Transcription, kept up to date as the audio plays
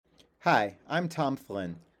Hi, I'm Tom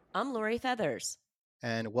Flynn. I'm Lori Feathers.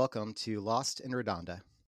 And welcome to Lost in Redonda.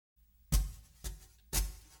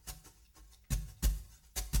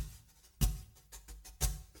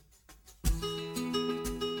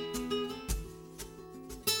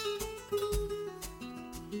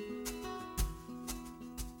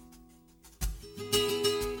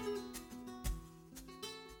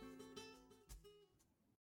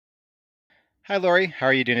 Hi, Lori. How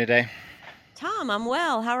are you doing today? Tom, I'm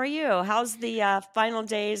well. How are you? How's the final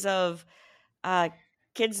days of uh,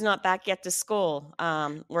 kids not back yet to school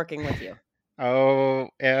working with you? Oh,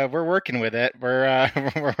 we're working with it.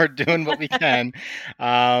 We're doing what we can.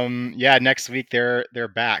 Yeah, next week they're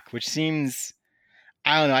back, which seems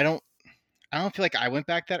I don't know. I don't feel like I went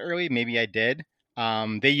back that early. Maybe I did.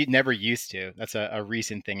 They never used to. That's a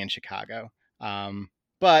recent thing in Chicago. Um,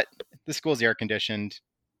 but the school's air conditioned.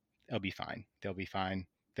 It'll be fine. They'll be fine.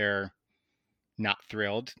 They're not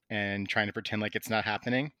thrilled and trying to pretend like it's not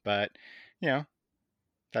happening, but you know,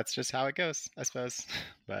 that's just how it goes, I suppose.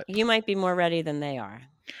 But You might be more ready than they are.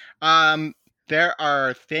 um, there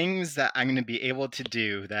are things that I'm going to be able to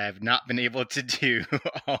do that I've not been able to do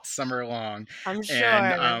all summer long, I'm and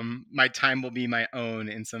sure. my time will be my own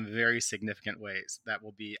in some very significant ways.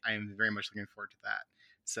 I am very much looking forward to that.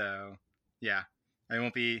 So, yeah, I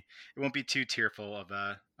won't be. It won't be too tearful of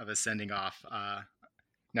a sending off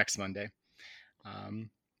next Monday. Um,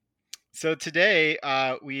 So today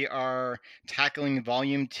we are tackling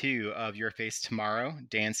volume two of Your Face Tomorrow,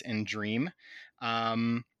 Dance and Dream.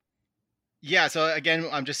 Um, yeah, so again,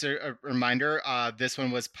 just a reminder, this one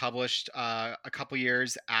was published a couple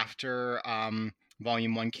years after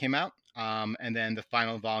volume one came out. And then the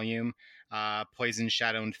final volume, Poison,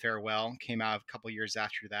 Shadow, and Farewell, came out a couple years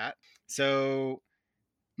after that. So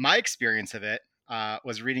my experience of it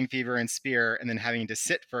was reading Fever and Spear and then having to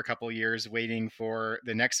sit for a couple years waiting for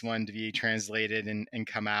the next one to be translated and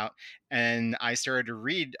come out. And I started to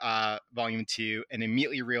read volume two and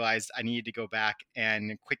immediately realized I needed to go back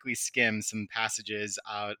and quickly skim some passages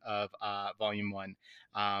out of volume one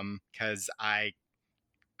because I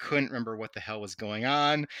couldn't remember what the hell was going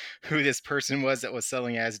on, who this person was that was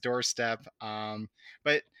selling at his doorstep.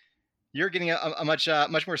 But you're getting a much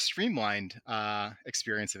more streamlined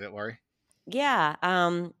experience of it, Lori. Yeah,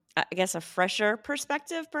 I guess a fresher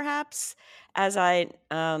perspective, perhaps. As I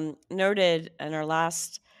noted in our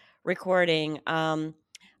last recording,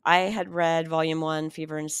 I had read Volume 1,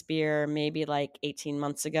 Fever and Spear, maybe like 18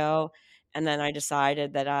 months ago. And then I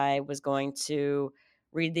decided that I was going to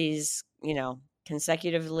read these,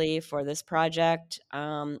 consecutively for this project.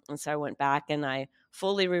 And so I went back and I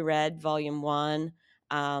fully reread Volume 1.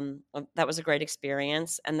 That was a great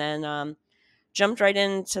experience. And then jumped right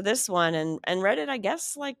into this one and read it, I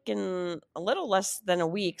guess, like in a little less than a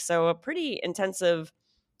week. So a pretty intensive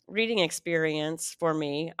reading experience for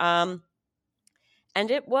me. And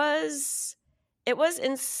it was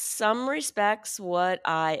in some respects what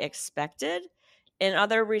I expected. In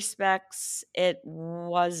other respects, it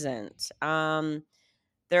wasn't.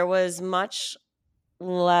 There was much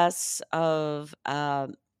less of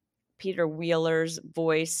Peter Wheeler's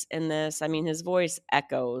voice in this. I mean, his voice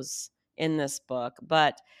echoes in this book,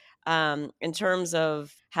 but in terms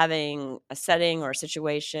of having a setting or a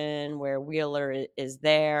situation where Wheeler is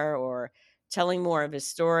there or telling more of his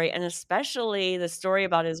story, and especially the story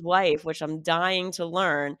about his wife, which I'm dying to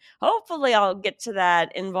learn. Hopefully, I'll get to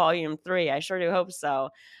that in volume three. I sure do hope so.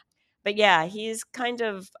 But yeah, he's kind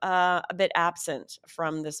of a bit absent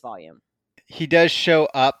from this volume. He does show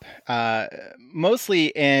up mostly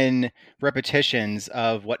in repetitions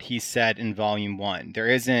of what he said in volume one. There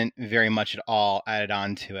isn't very much at all added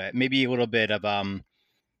on to it. Maybe a little bit of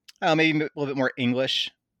maybe a little bit more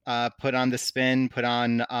English put on the spin, put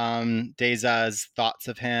on Deza's thoughts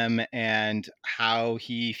of him and how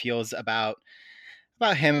he feels about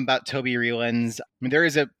Toby Reelands. I mean, there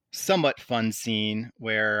is a somewhat fun scene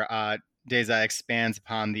where Deza expands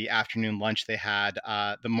upon the afternoon lunch they had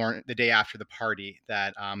the day after the party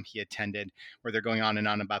that he attended, where they're going on and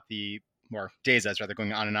on about Deza's rather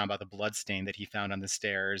going on and on about the blood stain that he found on the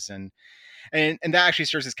stairs, and that actually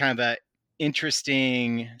serves as kind of a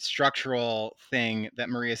interesting structural thing that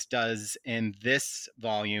Marius does in this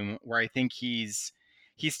volume, where I think he's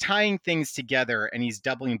tying things together and he's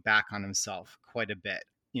doubling back on himself quite a bit.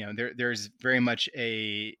 There's very much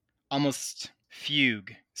a almost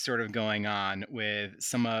fugue sort of going on with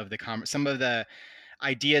some of the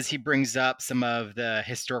ideas he brings up, some of the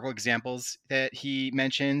historical examples that he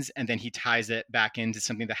mentions, and then he ties it back into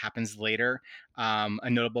something that happens later. A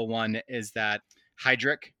notable one is that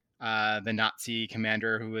Heydrich, the Nazi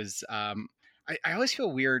commander who was, I always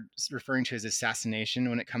feel weird referring to as assassination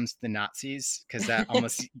when it comes to the Nazis, because that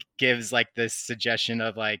almost gives like this suggestion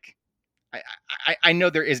of like I know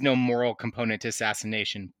there is no moral component to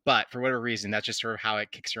assassination, but for whatever reason, that's just sort of how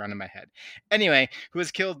it kicks around in my head. Anyway, who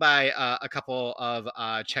was killed by a couple of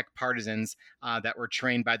Czech partisans that were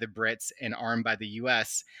trained by the Brits and armed by the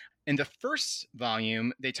U.S. In the first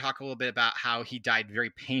volume, they talk a little bit about how he died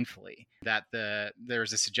very painfully, that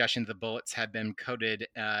there's a suggestion the bullets had been coated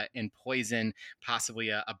in poison, possibly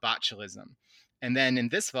a botulism. And then in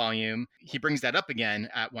this volume, he brings that up again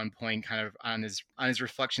at one point, kind of on his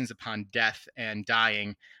reflections upon death and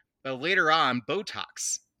dying. But later on,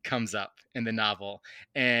 Botox comes up in the novel,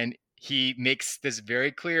 and he makes this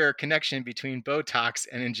very clear connection between Botox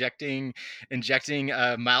and injecting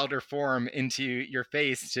a milder form into your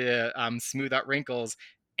face to smooth out wrinkles,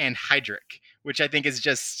 and Heydrich, which I think is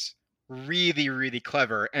just really, really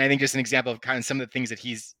clever, and I think just an example of kind of some of the things that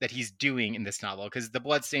he's doing in this novel, because the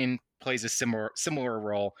Bloodstain plays a similar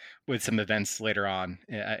role with some events later on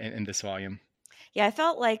in this volume. Yeah, I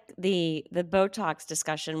felt like the Botox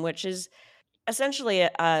discussion, which is essentially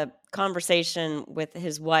a conversation with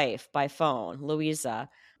his wife by phone, Louisa,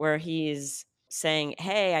 where he's saying,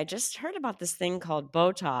 "Hey, I just heard about this thing called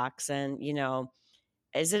Botox, and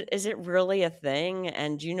is it really a thing?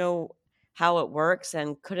 And do you know how it works?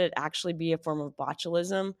 And could it actually be a form of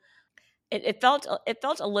botulism?" It felt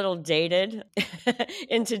a little dated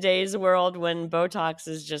in today's world when Botox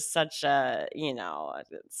is just such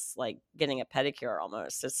it's like getting a pedicure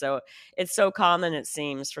almost. It's so common, it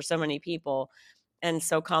seems, for so many people, and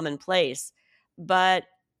so commonplace. But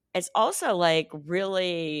it's also like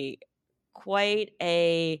really quite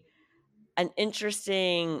a an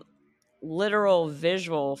interesting literal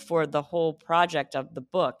visual for the whole project of the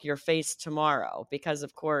book, Your Face Tomorrow, because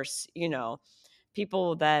of course,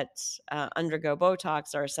 people that undergo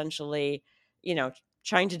Botox are essentially,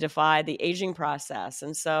 trying to defy the aging process.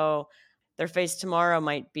 And so their face tomorrow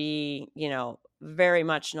might be, very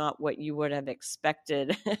much not what you would have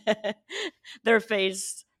expected their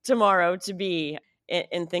face tomorrow to be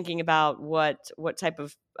in thinking about what type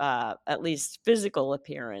of at least physical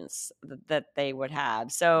appearance that they would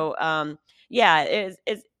have. So yeah,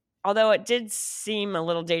 it's although it did seem a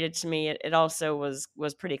little dated to me, it also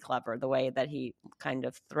was pretty clever the way that he kind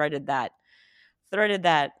of threaded that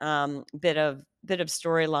bit of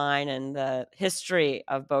storyline and the history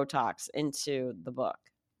of Botox into the book.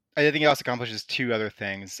 I think it also accomplishes two other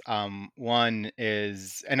things. One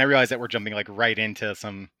is, and I realize that we're jumping like right into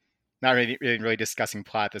some, not really discussing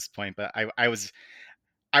plot at this point, but I was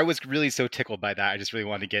really so tickled by that. I just really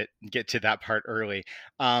wanted to get to that part early.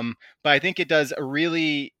 But I think it does a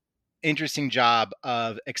really interesting job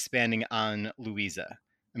of expanding on Louisa.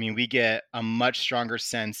 I mean, we get a much stronger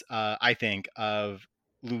sense, I think, of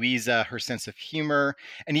Louisa, her sense of humor,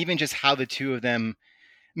 and even just how the two of them.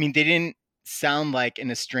 I mean, they didn't sound like an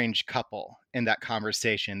estranged couple in that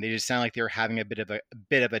conversation. They just sound like they were having a bit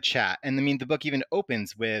of a chat. And I mean, the book even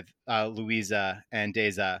opens with Louisa and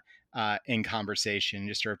Deza in conversation,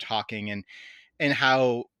 just sort of talking, and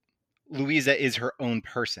how Louisa is her own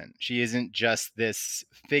person. She isn't just this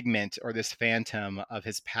figment or this phantom of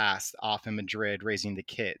his past off in Madrid raising the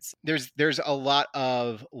kids. There's a lot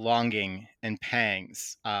of longing and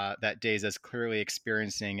pangs that Deza is clearly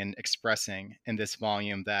experiencing and expressing in this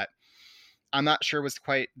volume that I'm not sure was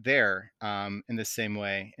quite there in the same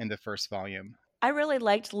way in the first volume. I really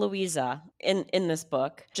liked Louisa in this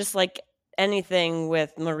book, just like anything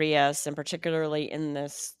with Marias, and particularly in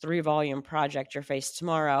this 3-volume project, Your Face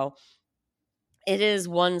Tomorrow. It is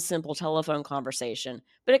one simple telephone conversation,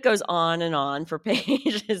 but it goes on and on for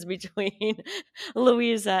pages between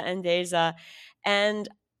Louisa and Deza. And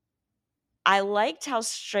I liked how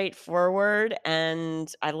straightforward,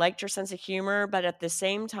 and I liked her sense of humor, but at the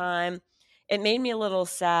same time, it made me a little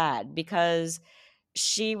sad because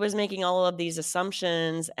she was making all of these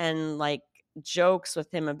assumptions and like jokes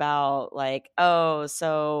with him about like, oh,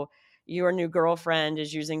 so your new girlfriend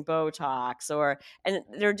is using Botox, and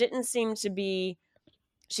there didn't seem to be,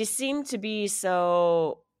 she seemed to be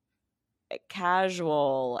so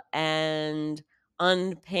casual and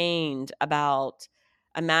unpained about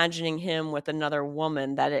imagining him with another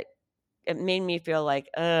woman that it made me feel like,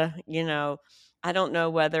 I don't know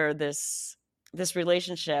whether this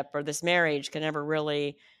relationship or this marriage can ever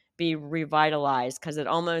really be revitalized, because it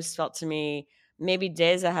almost felt to me maybe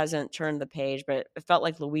Deza hasn't turned the page, but it felt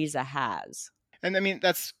like Louisa has. And I mean,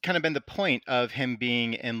 that's kind of been the point of him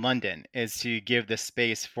being in London, is to give the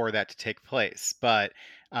space for that to take place. But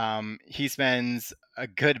he spends a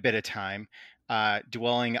good bit of time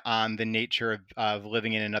dwelling on the nature of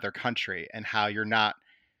living in another country and how you're not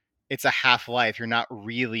it's a half life. You're not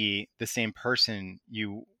really the same person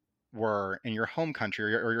you were in your home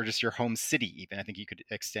country or just your home city. Even I think you could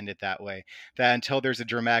extend it that way, that until there's a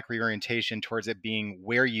dramatic reorientation towards it being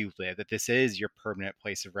where you live, that this is your permanent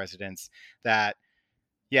place of residence, that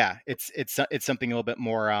yeah, it's something a little bit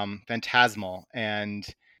more phantasmal. And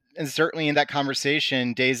certainly in that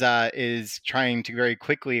conversation, Deza is trying to very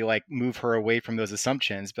quickly like move her away from those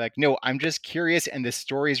assumptions. But like, no, I'm just curious, and this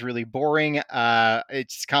story is really boring.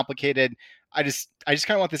 It's complicated. I just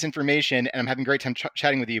kind of want this information, and I'm having a great time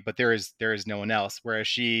chatting with you. But there is no one else. Whereas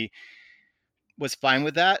she was fine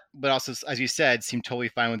with that, but also, as you said, seemed totally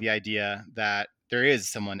fine with the idea that there is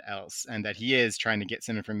someone else, and that he is trying to get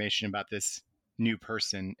some information about this new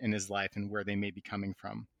person in his life and where they may be coming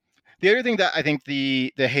from. The other thing that I think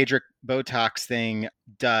the Heydrich Botox thing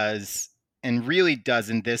does, and really does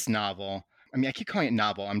in this novel, I mean, I keep calling it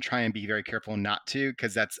novel. I'm trying to be very careful not to,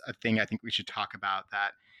 because that's a thing I think we should talk about,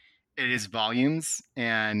 that it is volumes,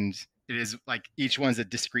 and it is like each one's a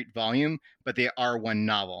discrete volume, but they are one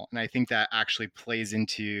novel. And I think that actually plays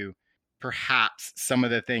into perhaps some of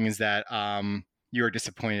the things that you are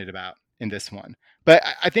disappointed about in this one. But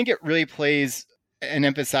I think it really plays and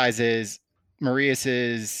emphasizes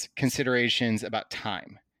Marius's considerations about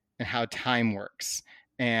time and how time works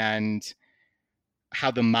and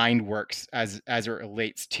how the mind works as it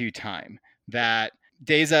relates to time. That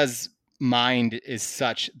Deza's mind is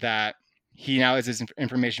such that he now has this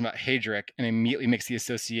information about Heydrich and immediately makes the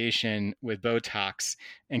association with Botox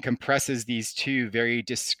and compresses these two very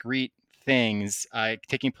discrete things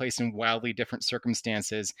taking place in wildly different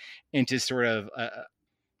circumstances into sort of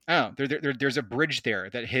I don't know. There's a bridge there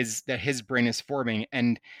that his brain is forming,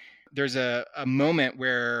 and there's a moment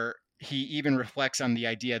where he even reflects on the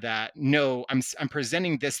idea that no, I'm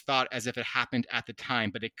presenting this thought as if it happened at the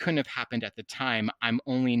time, but it couldn't have happened at the time. I'm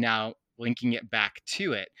only now linking it back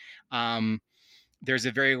to it. There's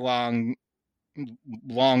a very long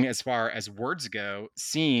as far as words go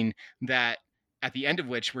scene that at the end of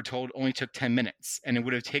which we're told only took 10 minutes, and it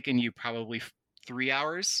would have taken you probably 3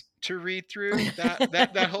 hours to read through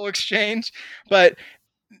that whole exchange. But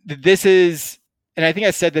this is, and I think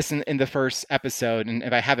I said this in the first episode, and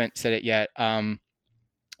if I haven't said it yet,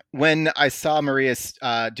 when I saw Marius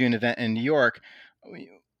do an event in New York,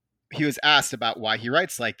 he was asked about why he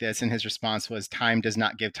writes like this, and his response was, time does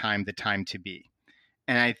not give time the time to be.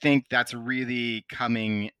 And I think that's really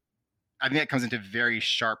coming, I think that comes into very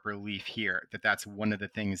sharp relief here, that that's one of the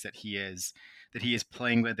things that he is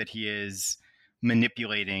playing with, that he is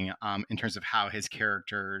manipulating in terms of how his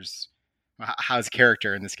character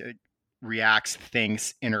in this reacts,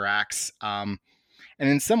 thinks, interacts, and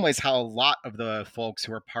in some ways how a lot of the folks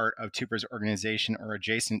who are part of Tupper's organization or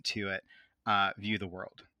adjacent to it view the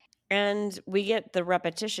world. And we get the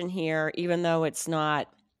repetition here, even though it's not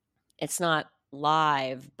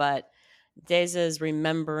live, but Deza's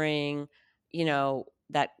remembering,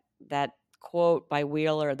 that quote by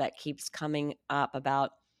Wheeler that keeps coming up about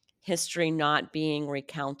history not being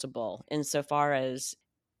recountable, insofar as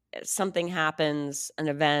something happens, an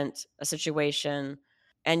event, a situation,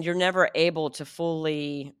 and you're never able to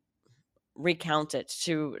fully recount it,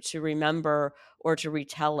 to remember or to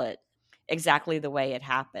retell it exactly the way it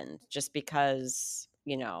happened, just because,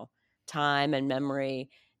 time and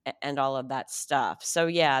memory and all of that stuff. So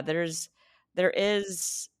yeah, there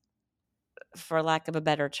is, for lack of a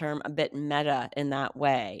better term, a bit meta in that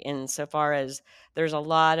way, insofar as there's a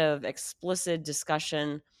lot of explicit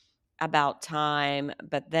discussion about time,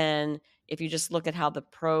 but then if you just look at how the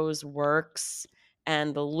prose works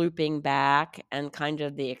and the looping back and kind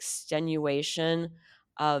of the extenuation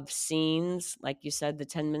of scenes, like you said, the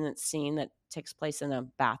 10-minute scene that takes place in a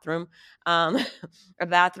bathroom, a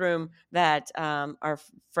bathroom that our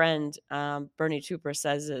friend Bernie Tupper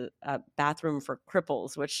says a bathroom for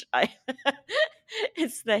cripples, which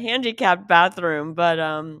it's the handicapped bathroom. But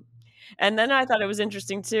and then I thought it was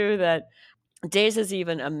interesting too that Days is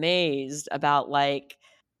even amazed about like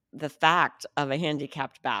the fact of a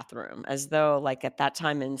handicapped bathroom, as though like at that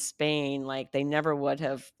time in Spain, like they never would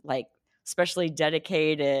have like specially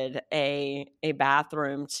dedicated a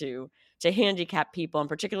bathroom to handicapped people, and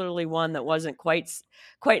particularly one that wasn't quite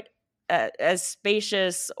as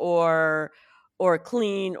spacious or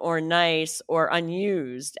clean or nice or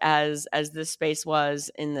unused as this space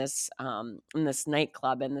was in this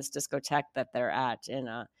nightclub, in this discotheque that they're at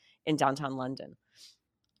in downtown London.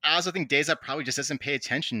 I also think Deza probably just doesn't pay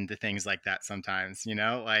attention to things like that sometimes,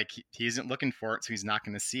 like he isn't looking for it, so he's not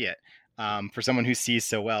going to see it. For someone who sees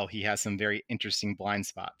so well, he has some very interesting blind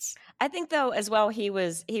spots. I think though as well, he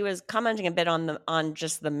was commenting a bit on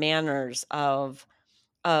just the manners of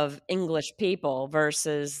of English people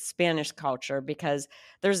versus Spanish culture, because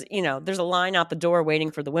there's a line out the door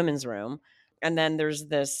waiting for the women's room, and then there's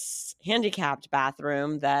this handicapped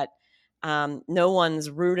bathroom that no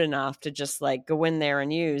one's rude enough to just like go in there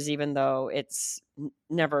and use, even though it's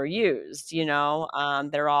never used.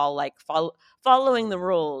 They're all like following the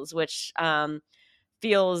rules, which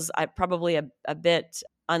feels probably a bit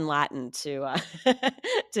un-Latin to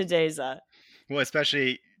to Deza. Well,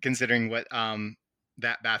 especially considering what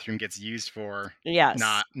that bathroom gets used for Yes.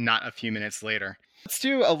 not a few minutes later. Let's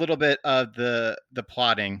do a little bit of the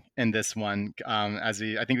plotting in this one, I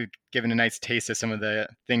think we've given a nice taste of some of the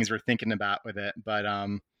things we're thinking about with it. But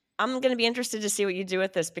I'm going to be interested to see what you do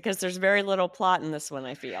with this, because there's very little plot in this one,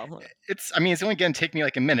 I feel. it's only going to take me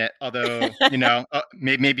like a minute, although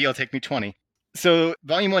maybe it'll take me 20. So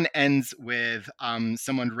volume 1 ends with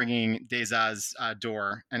someone ringing Deza's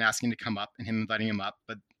door and asking to come up, and him inviting him up,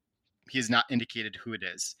 but he has not indicated who it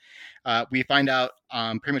is. We find out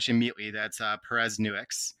pretty much immediately that's Perez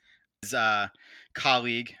Nuix, his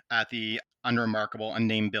colleague at the unremarkable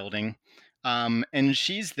unnamed building. And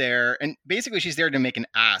she's there, and basically she's there to make an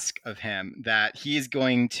ask of him that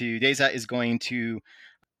Deza is going to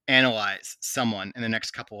analyze someone in the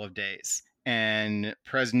next couple of days. And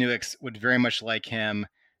Perez Nuix would very much like him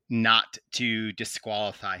not to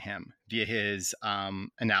disqualify him via his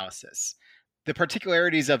analysis. The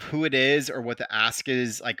particularities of who it is or what the ask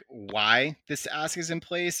is, like why this ask is in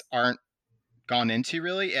place, aren't gone into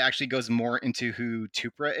really. It actually goes more into who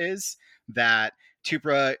Tupra is, that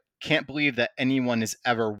Tupra can't believe that anyone is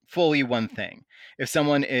ever fully one thing. If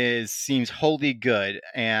someone seems wholly good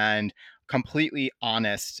and completely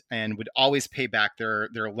honest and would always pay back their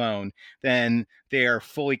loan, then they are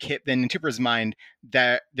then in Tupra's mind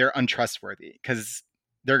that they're untrustworthy, because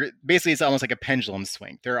it's almost like a pendulum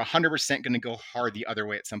swing. They're 100% going to go hard the other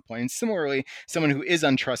way at some point. And similarly, someone who is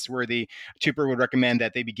untrustworthy, Tupra would recommend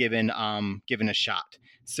that they be given a shot.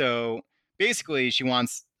 So basically, she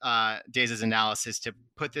wants Deza's analysis to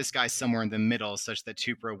put this guy somewhere in the middle, such that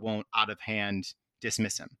Tupra won't out of hand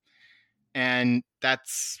dismiss him. And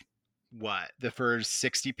that's the first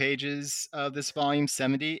 60 pages of this volume,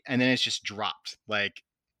 70, and then it's just dropped like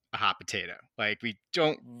a hot potato. Like, we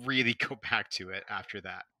don't really go back to it after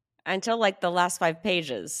that Until like the last 5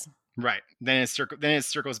 pages. Right. Then it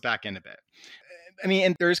circles back in a bit.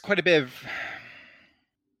 And there's quite a bit of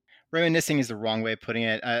reminiscing is the wrong way of putting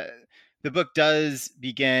it. The book does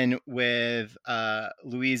begin with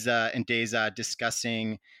Luisa and Deza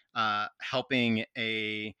discussing helping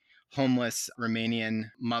a homeless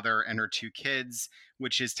Romanian mother and her 2 kids,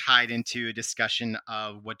 which is tied into a discussion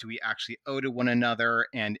of what do we actually owe to one another,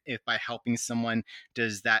 and if by helping someone,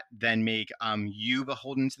 does that then make you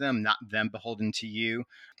beholden to them, not them beholden to you.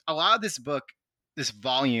 A lot of this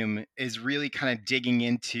volume is really kind of digging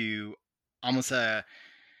into almost a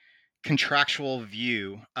contractual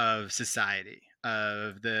view of society,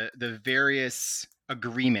 of the various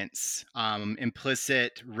agreements,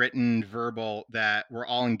 implicit, written, verbal, that we're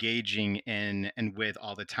all engaging in and with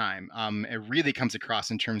all the time. It really comes across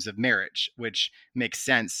in terms of marriage, which makes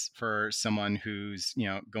sense for someone who's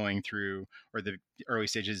going through, or the early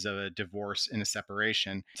stages of a divorce and a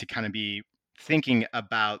separation, to kind of be thinking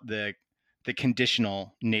about the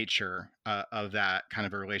conditional nature of that kind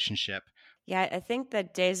of a relationship. Yeah, I think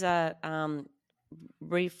that Deza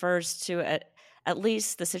refers to at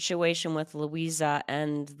least the situation with Luisa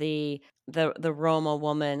and the Roma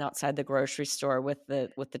woman outside the grocery store with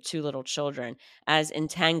the 2 little children as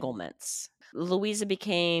entanglements. Luisa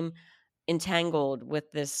became entangled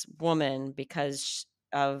with this woman because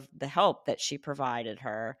of the help that she provided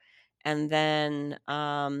her, and then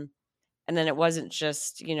it wasn't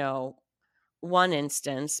just one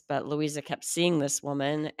instance, but Luisa kept seeing this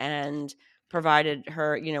woman and provided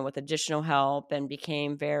her, with additional help, and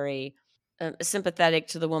became very sympathetic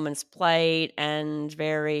to the woman's plight and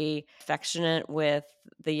very affectionate with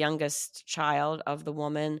the youngest child of the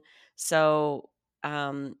woman. So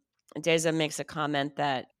Deza makes a comment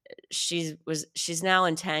that she's now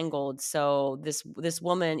entangled. So this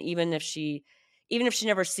woman, even if she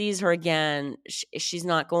never sees her again, she's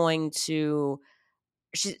not going to.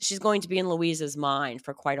 She's going to be in Luisa's mind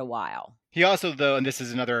for quite a while. He also, though, and this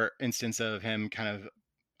is another instance of him kind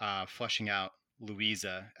of fleshing out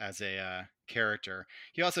Luisa as a character,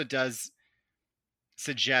 he also does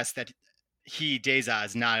suggest that Deza,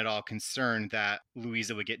 is not at all concerned that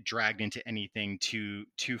Luisa would get dragged into anything too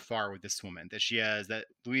far with this woman. That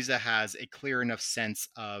Luisa has a clear enough sense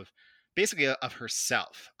of, basically, of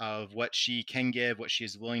herself, of what she can give, what she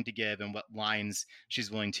is willing to give, and what lines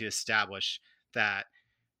she's willing to establish, that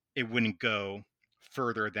it wouldn't go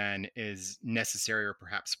further than is necessary or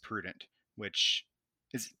perhaps prudent, which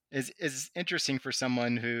is interesting for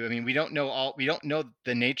someone who, I mean, we don't know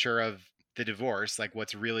the nature of the divorce, like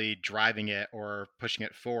what's really driving it or pushing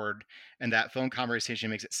it forward. And that phone conversation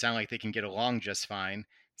makes it sound like they can get along just fine.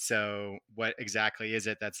 So what exactly is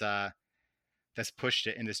it that's pushed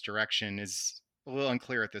it in this direction is a little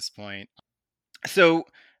unclear at this point. So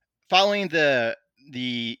following the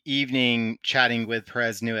evening chatting with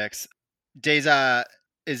Perez Nuix, Deza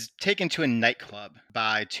is taken to a nightclub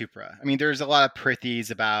by Tupra. I mean, there's a lot of prithys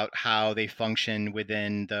about how they function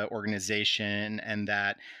within the organization and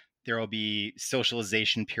that there will be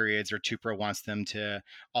socialization periods where Tupra wants them to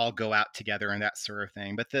all go out together and that sort of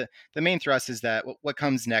thing. But the main thrust is that what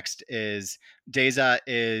comes next is Deza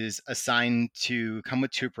is assigned to come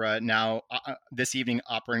with Tupra now this evening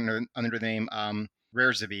operating under the name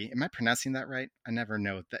Rarezavi. Am I pronouncing that right? I never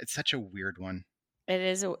know. It's such a weird one. It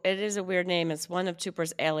is a weird name. It's one of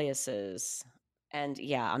Tupra's aliases. And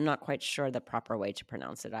yeah, I'm not quite sure the proper way to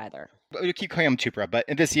pronounce it either. But we keep calling him Tupra, but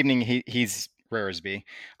this evening he's Raresby.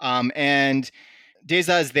 And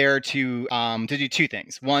Deza is there to do two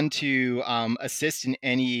things. One, to assist in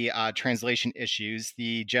any translation issues.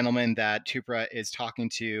 The gentleman that Tupra is talking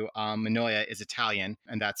to, Minoya, is Italian,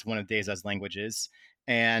 and that's one of Deza's languages.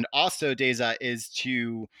 And also, Deza is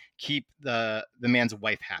to keep the man's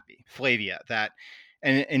wife happy, Flavia. That,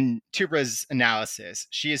 and in Tupra's analysis,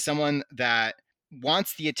 she is someone that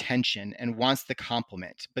wants the attention and wants the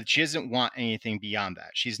compliment, but she doesn't want anything beyond that.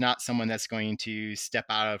 She's not someone that's going to step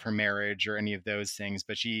out of her marriage or any of those things,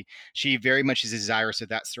 but she very much is desirous of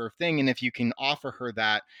that sort of thing. And if you can offer her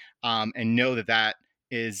that and know that that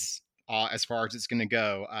is as far as it's going to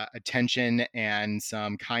go, attention and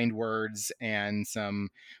some kind words and some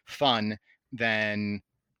fun, then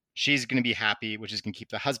she's going to be happy, which is going to keep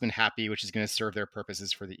the husband happy, which is going to serve their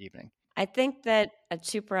purposes for the evening. I think that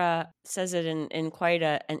Tupra says it in quite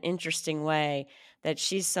an interesting way, that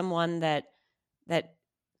she's someone that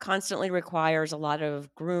constantly requires a lot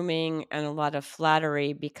of grooming and a lot of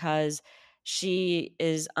flattery because she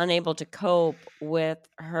is unable to cope with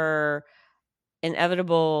her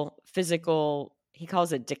inevitable physical, he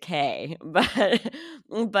calls it decay,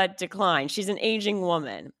 but decline. She's an aging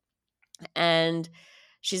woman, and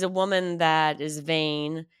she's a woman that is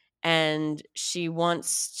vain, and she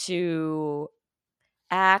wants to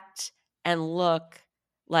act and look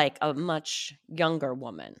like a much younger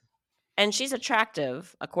woman. And she's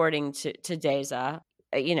attractive, according to Deza,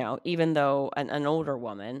 even though an older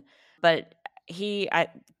woman. But he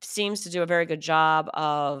seems to do a very good job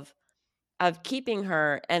of keeping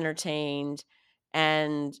her entertained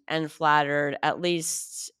and flattered, at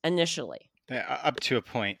least initially. Up to a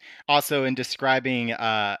point. Also, in describing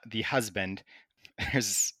the husband,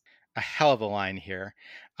 there's a hell of a line here.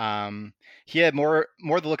 He had more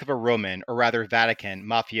the look of a Roman, or rather Vatican,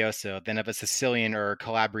 mafioso than of a Sicilian or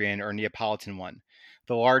Calabrian or Neapolitan one.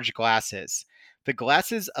 The large glasses. The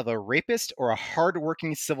glasses of a rapist or a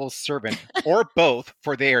hard-working civil servant, or both,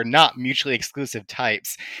 for they are not mutually exclusive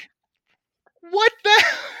types. What the?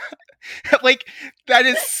 Like, that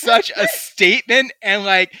is such a statement, and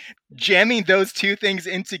like jamming those two things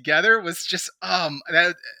in together was just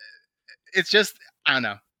that it's just, I don't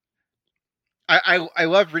know. I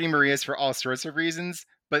love reading Maria's for all sorts of reasons,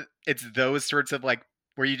 but it's those sorts of like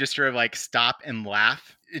where you just sort of like stop and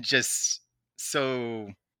laugh. It just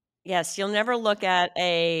so. Yes, you'll never look at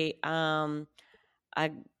a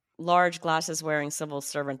large glasses wearing civil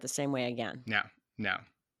servant the same way again. No,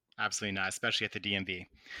 absolutely not, especially at the DMV.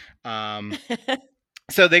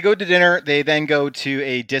 So they go to dinner. They then go to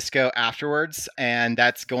a disco afterwards, and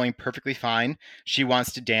that's going perfectly fine. She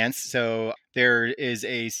wants to dance, so there is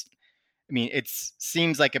it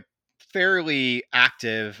seems like a fairly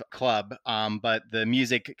active club, but the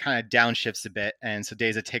music kind of downshifts a bit, and so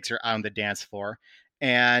Deza takes her out on the dance floor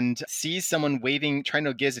and sees someone waving, trying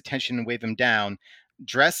to get his attention and wave him down.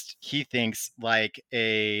 Dressed, he thinks, like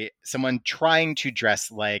someone trying to dress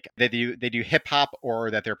like they do hip hop,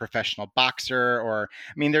 or that they're a professional boxer, or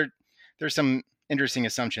I mean, there's some interesting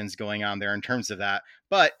assumptions going on there in terms of that.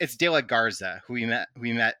 But it's De La Garza, who we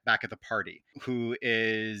met back at the party, who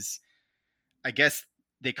is, I guess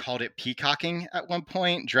they called it peacocking at one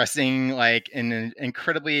point, dressing like in an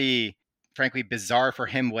incredibly, frankly, bizarre for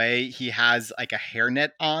him way. He has like a hairnet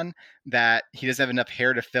on that he doesn't have enough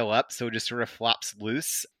hair to fill up, so it just sort of flops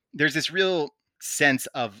loose. There's this real sense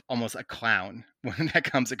of almost a clown when that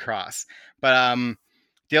comes across. But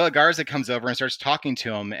De La Garza comes over and starts talking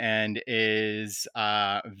to him and is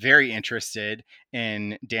very interested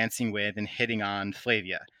in dancing with and hitting on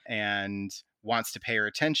Flavia and wants to pay her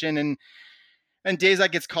attention. And And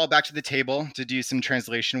Deza gets called back to the table to do some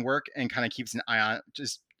translation work and kind of keeps an eye on,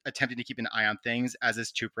 just attempting to keep an eye on things, as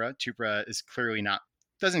is Tupra. Tupra is clearly not,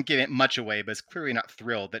 doesn't give it much away, but is clearly not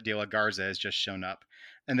thrilled that De La Garza has just shown up.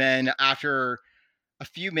 And then after a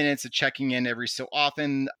few minutes of checking in every so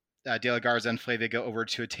often, De La Garza and Flavia go over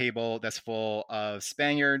to a table that's full of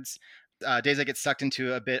Spaniards. Deza gets sucked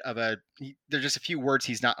into a bit of there's just a few words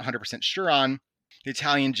he's not 100% sure on. The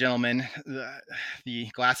Italian gentleman, the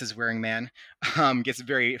glasses wearing man, gets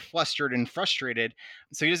very flustered and frustrated.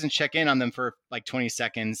 So he doesn't check in on them for like 20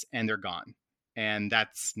 seconds and they're gone. And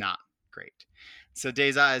that's not great. So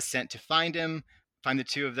Deza is sent to find him, find the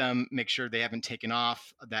two of them, make sure they haven't taken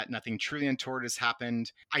off, that nothing truly untoward has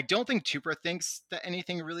happened. I don't think Tupra thinks that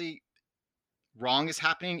anything really wrong is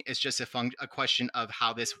happening. It's just a question of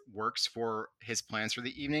how this works for his plans for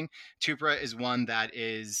the evening. Tupra is one that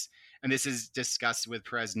is, and this is discussed with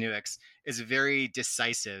Perez Nuix, is very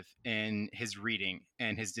decisive in his reading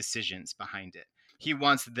and his decisions behind it. He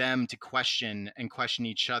wants them to question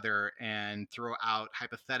each other and throw out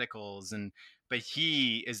hypotheticals, but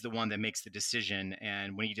he is the one that makes the decision,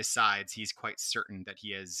 and when he decides, he's quite certain that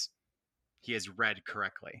he has read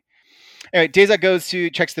correctly. Anyway,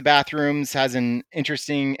 Deza checks the bathrooms, has an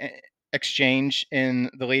interesting exchange in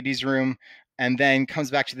the ladies' room, and then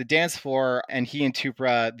comes back to the dance floor, and he and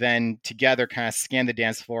Tupra then together kind of scan the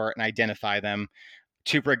dance floor and identify them.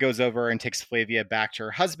 Tupra goes over and takes Flavia back to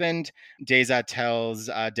her husband. Deza tells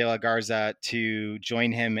De La Garza to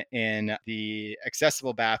join him in the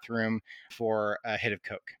accessible bathroom for a hit of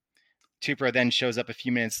coke. Tupra then shows up a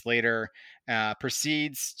few minutes later,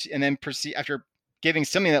 proceeds after giving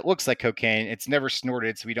something that looks like cocaine. It's never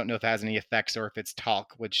snorted, so we don't know if it has any effects or if it's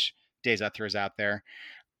talc, which Deza throws out there.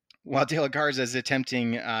 While De La Garza is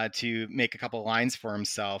attempting to make a couple lines for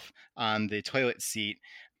himself on the toilet seat,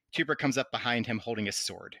 Tupra comes up behind him holding a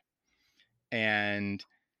sword. And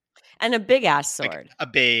a big-ass sword. Like a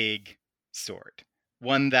big sword.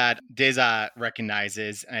 One that Deza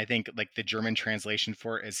recognizes, and I think like the German translation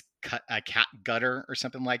for it is a cat gutter or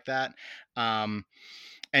something like that.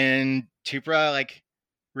 And Tupra like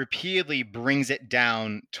repeatedly brings it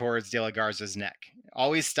down towards De La Garza's neck,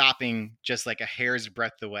 always stopping just like a hair's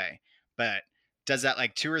breadth away, but does that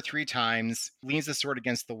like 2 or 3 times, leans the sword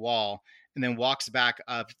against the wall, and then walks back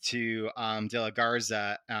up to De La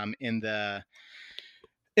Garza in the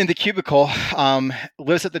cubicle,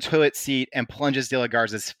 lifts up the toilet seat and plunges De La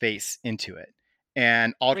Garza's face into it.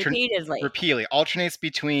 And repeatedly alternates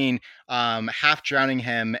between half drowning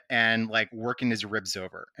him and like working his ribs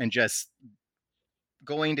over and just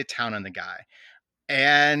going to town on the guy.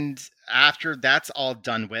 And after that's all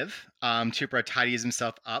done with, Tupra tidies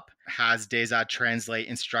himself up, has Deza translate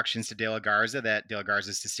instructions to De La Garza that De La Garza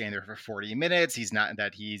is to stay in there for 40 minutes. He's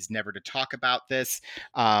never to talk about this.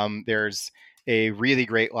 There's a really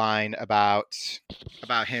great line about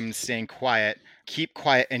him staying quiet. Keep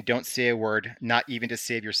quiet and don't say a word, not even to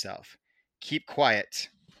save yourself. Keep quiet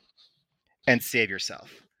and save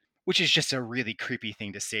yourself. Which is just a really creepy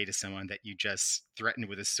thing to say to someone that you just threatened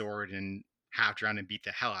with a sword and half drowned and beat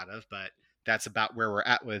the hell out of. But that's about where we're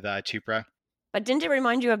at with Tupra. But didn't it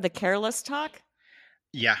remind you of the careless talk?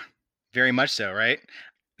 Yeah, very much so, right?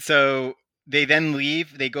 So they then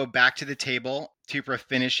leave. They go back to the table. Tupra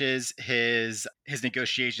finishes his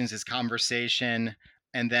negotiations, his conversation,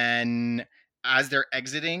 and then as they're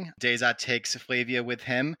exiting, Deza takes Flavia with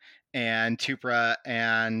him, and Tupra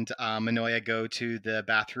and Manoia go to the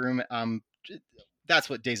bathroom. That's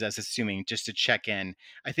what Deza is assuming, just to check in.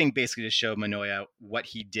 I think basically to show Manoia what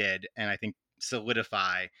he did, and I think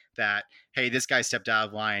solidify that, hey, this guy stepped out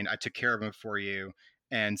of line. I took care of him for you,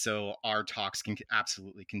 and so our talks can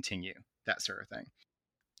absolutely continue. That sort of thing.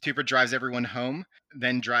 Tupra drives everyone home,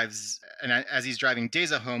 and as he's driving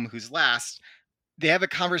Deza home, who's last, they have a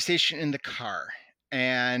conversation in the car.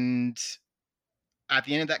 And at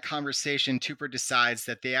the end of that conversation, Tupra decides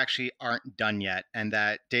that they actually aren't done yet and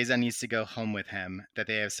that Deza needs to go home with him, that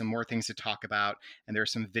they have some more things to talk about, and there are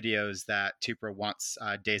some videos that Tupra wants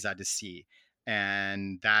Deza to see.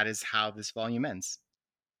 And that is how this volume ends.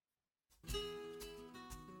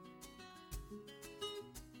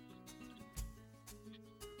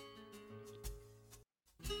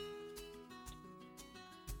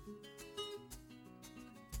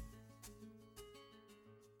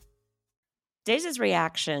 Deza's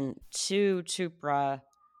reaction to Tupra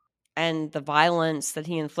and the violence that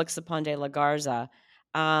he inflicts upon De La Garza,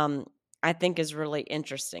 I think is really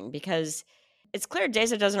interesting because it's clear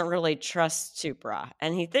Deza doesn't really trust Tupra,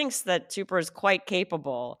 and he thinks that Tupra is quite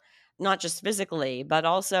capable, not just physically, but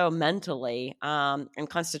also mentally and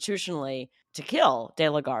constitutionally, to kill De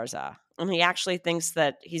La Garza. And he actually thinks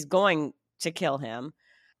that he's going to kill him.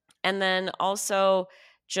 And then also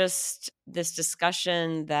just this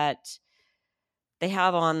discussion that they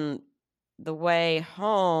have on the way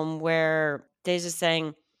home where Days is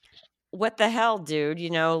saying, "What the hell, dude?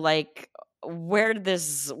 Like, where did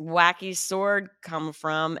this wacky sword come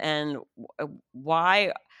from, and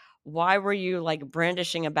why were you like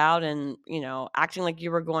brandishing about and acting like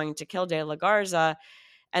you were going to kill De La Garza?"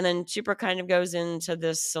 And then Super kind of goes into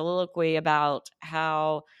this soliloquy about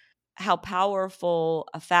how powerful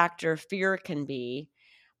a factor fear can be,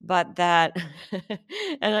 but that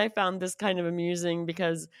and I found this kind of amusing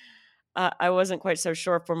because I wasn't quite so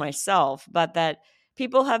sure for myself, but that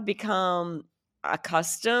people have become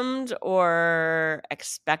accustomed or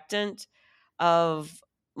expectant of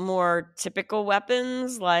more typical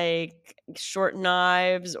weapons like short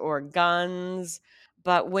knives or guns.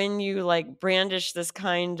 But when you like brandish this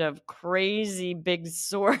kind of crazy big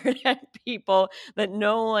sword at people that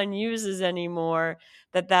no one uses anymore,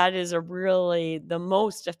 that is a really the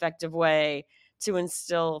most effective way to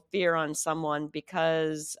instill fear on someone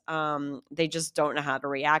because they just don't know how to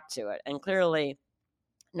react to it. And clearly,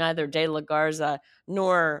 neither De La Garza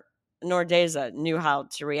nor Deza knew how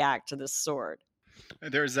to react to this sword.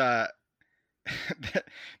 There's a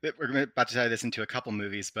we're about to tie this into a couple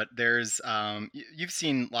movies, but there's you've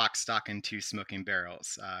seen Lock, Stock, and Two Smoking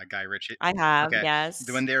Barrels, Guy Ritchie. I have, Okay, yes.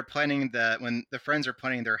 when they're planning when the friends are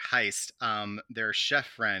planning their heist, their chef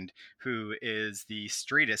friend, who is the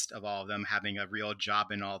straightest of all of them, having a real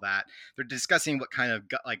job and all that, they're discussing what kind of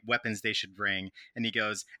like weapons they should bring, and he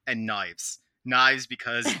goes, "And knives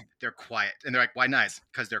because they're quiet." And they're like, "Why knives?"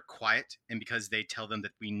 "Because they're quiet and because they tell them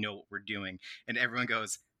that we know what we're doing." And everyone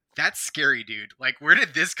goes, "That's scary, dude. Like, where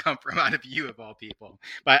did this come from out of you, of all people?"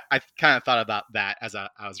 But I kind of thought about that as I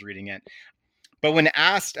was reading it. But when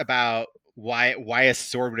asked about why a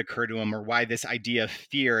sword would occur to him, or why this idea of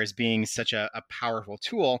fear as being such a powerful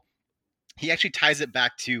tool, he actually ties it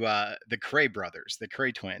back to the Kray brothers, the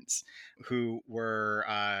Kray twins, who were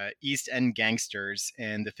East End gangsters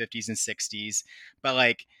in the 50s and 60s, but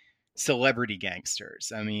like celebrity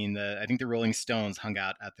gangsters. I mean, I think the Rolling Stones hung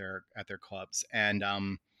out at their clubs, and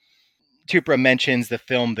Tupra mentions the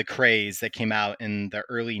film The Krays that came out in the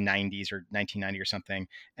early 90s or 1990 or something,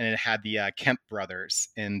 and it had the Kemp brothers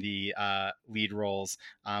in the lead roles,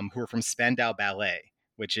 who were from Spandau Ballet,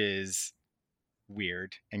 which is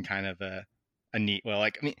weird and kind of a neat. Well,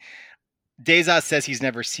 like, I mean, Deza says he's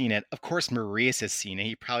never seen it. Of course, Maurice has seen it.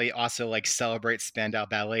 He probably also like celebrates Spandau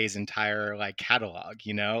Ballet's entire like catalog.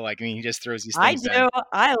 Like, I mean, he just throws these I things in. do.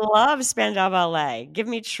 I love Spandau Ballet. Give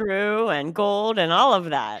me True and Gold and all of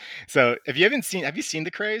that. So, if you haven't seen, have you seen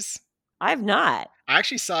The Krays? I've not. I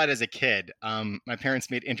actually saw it as a kid. My parents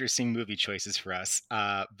made interesting movie choices for us,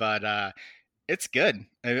 but it's good.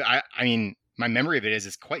 I mean, my memory of it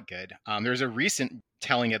is quite good. There's a recent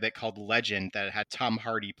telling of it called Legend that had Tom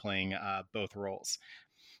Hardy playing both roles.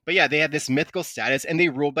 But yeah, they had this mythical status, and they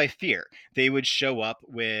ruled by fear. They would show up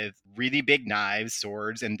with really big knives,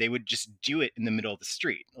 swords, and they would just do it in the middle of the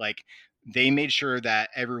street. Like, they made sure that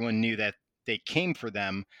everyone knew that they came for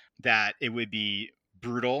them, that it would be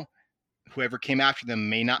brutal. Whoever came after them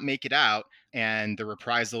may not make it out, and the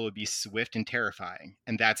reprisal would be swift and terrifying.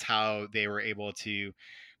 And that's how they were able to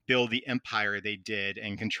build the empire they did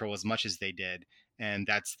and control as much as they did. And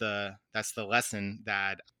that's the lesson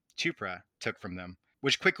that Tupra took from them,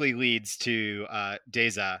 which quickly leads to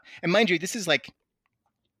Deza. And mind you, this is like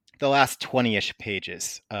the last 20-ish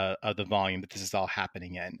pages of the volume that this is all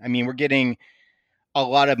happening in. I mean, we're getting a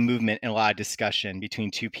lot of movement and a lot of discussion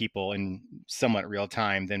between two people in somewhat real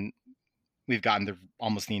time than we've gotten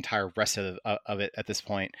almost the entire rest of it at this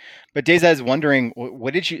point. But Deza is wondering,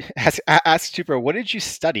 what did you ask Tupra? What did you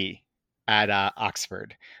study at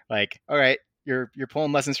Oxford? Like, all right, you're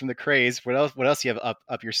pulling lessons from the Krays. What else? What else do you have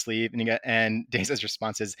up your sleeve? And Deza's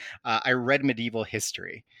response is, I read medieval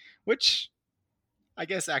history, which I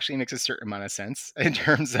guess actually makes a certain amount of sense in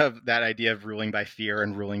terms of that idea of ruling by fear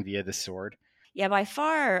and ruling via the sword. Yeah, by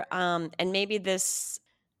far, and maybe this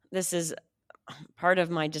is part of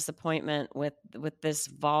my disappointment with this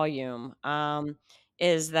volume,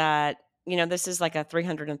 is that this is like a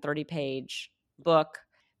 330 page book.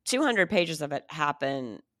 200 pages of it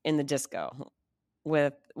happen in the disco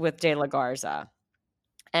with De La Garza,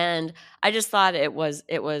 and I just thought it was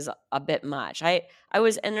a bit much. I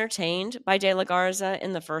was entertained by De La Garza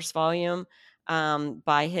in the first volume,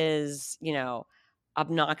 by his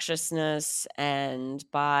obnoxiousness and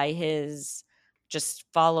by his just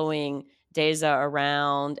following Deza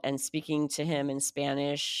around and speaking to him in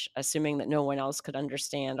Spanish, assuming that no one else could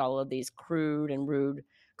understand all of these crude and rude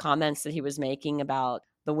comments that he was making about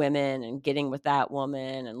the women and getting with that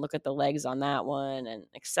woman and look at the legs on that one and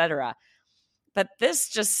etc. But this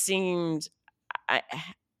just seemed, I,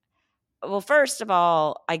 well, first of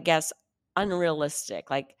all, I guess unrealistic.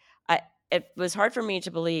 Like, it was hard for me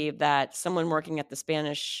to believe that someone working at the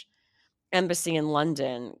Spanish embassy in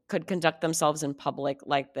London could conduct themselves in public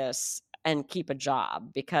like this and keep a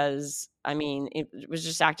job, because I mean, it was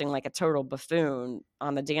just acting like a total buffoon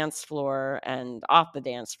on the dance floor and off the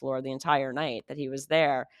dance floor the entire night that he was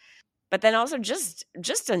there. But then also just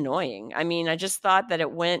annoying. I mean, I just thought that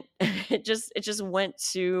it went it just went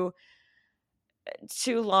too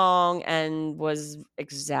long and was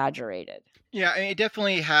exaggerated. Yeah, it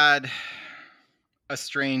definitely had a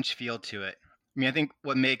strange feel to it. I mean, I think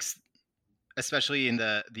what makes, especially in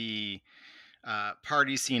the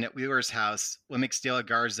party scene at Wheeler's house, what makes De La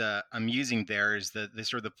Garza amusing there is the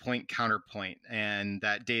sort of the point counterpoint, and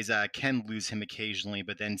that Deza can lose him occasionally,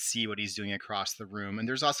 but then see what he's doing across the room. And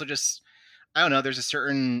there's also just, I don't know, there's a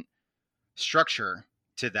certain structure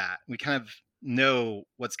to that. We kind of know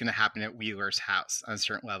what's going to happen at Wheeler's house on a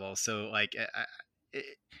certain level. So like it,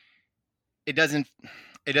 it doesn't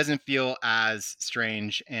it doesn't feel as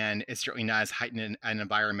strange, and it's certainly not as heightened an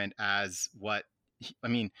environment as what, I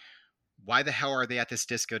mean, why the hell are they at this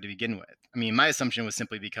disco to begin with? I mean, my assumption was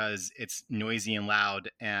simply because it's noisy and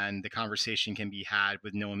loud, and the conversation can be had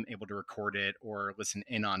with no one able to record it or listen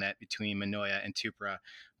in on it between Manoia and Tupra.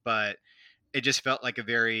 But it just felt like a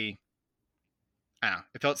very, I don't know,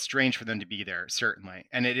 it felt strange for them to be there, certainly.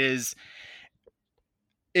 And it is,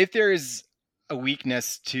 if there is a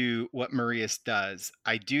weakness to what Marius does,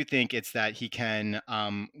 I do think it's that he can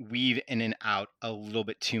weave in and out a little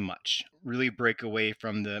bit too much, really break away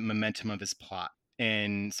from the momentum of his plot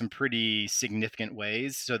in some pretty significant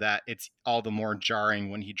ways, so that it's all the more jarring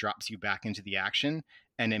when he drops you back into the action,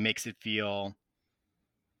 and it makes it feel,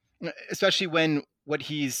 especially when what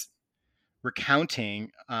he's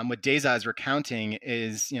recounting, what Deza is recounting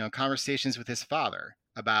is, conversations with his father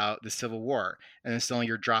about the Civil War, and then suddenly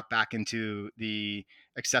you're dropped back into the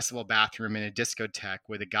accessible bathroom in a discotheque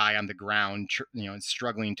with a guy on the ground,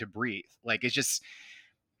 struggling to breathe. Like, it's just,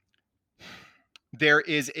 there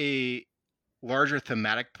is a larger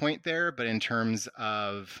thematic point there, but in terms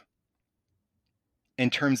of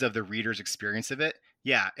the reader's experience of it,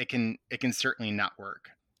 yeah, it can certainly not work.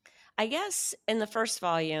 I guess in the first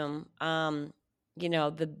volume, the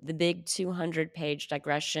big 200-page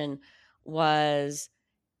digression was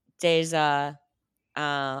Deza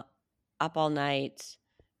up all night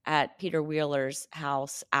at Peter Wheeler's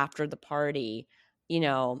house after the party,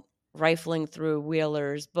 rifling through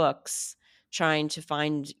Wheeler's books, trying to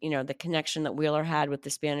find, the connection that Wheeler had with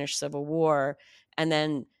the Spanish Civil War, and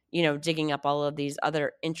then, digging up all of these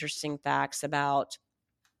other interesting facts about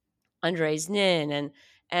Andres Nin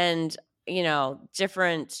and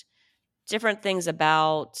different things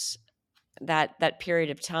about that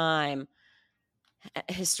period of time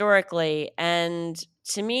historically. And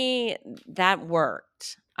to me, that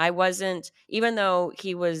worked. I wasn't, even though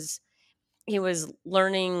he was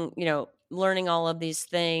learning, learning all of these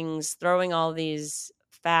things, throwing all these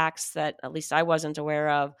facts that at least I wasn't aware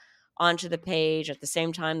of onto the page at the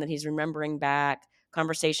same time that he's remembering back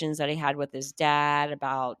conversations that he had with his dad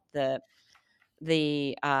about the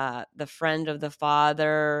friend of the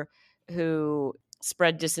father who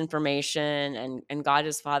spread disinformation and got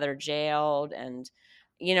his father jailed. And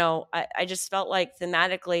I just felt like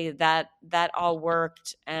thematically that all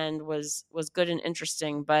worked and was good and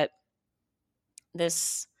interesting. But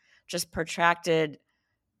this just protracted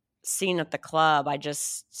scene at the club,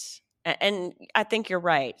 and I think you're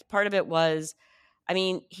right. Part of it was, I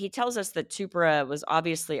mean, he tells us that Tupra was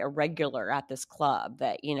obviously a regular at this club,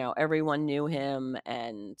 that, everyone knew him,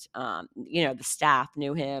 and, the staff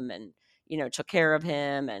knew him, and, took care of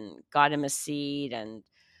him and got him a seat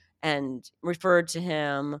and referred to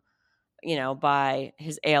him, by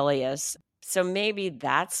his alias. So maybe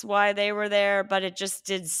that's why they were there, but it just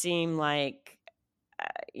did seem like,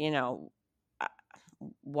 you know,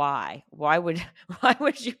 why would why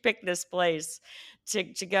would you pick this place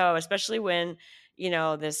to go, especially when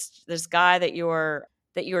this guy that you're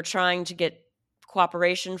trying to get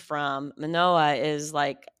cooperation from, Manoa, is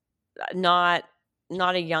like not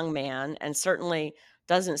a young man, and certainly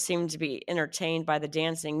doesn't seem to be entertained by the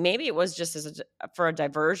dancing. Maybe it was just for a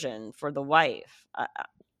diversion for the wife.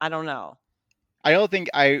 I don't know. I don't think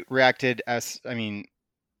I reacted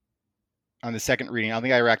on the second reading, I don't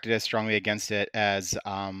think I reacted as strongly against it as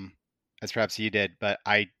perhaps you did, but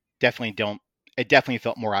I definitely don't. It definitely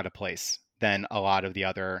felt more out of place than a lot of the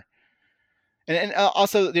other. And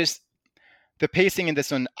also, there's the pacing in this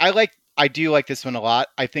one. I do like this one a lot.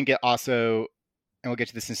 I think it also and we'll get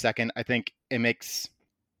to this in a second, I think it makes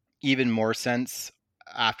even more sense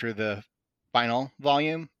after the final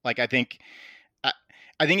volume. Like, I think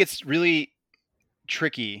it's really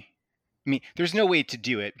tricky. I mean, there's no way to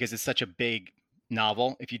do it because it's such a big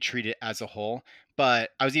novel if you treat it as a whole. But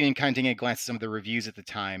I was even kind of taking a glance at some of the reviews at the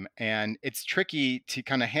time, and it's tricky to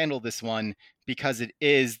kind of handle this one because it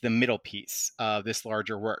is the middle piece of this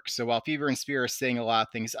larger work. So while Fever and Spear are setting a lot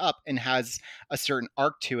of things up and has a certain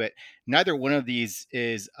arc to it, neither one of these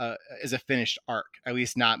is a finished arc, at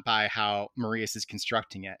least not by how Marius is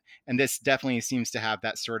constructing it. And this definitely seems to have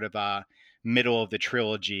that sort of middle of the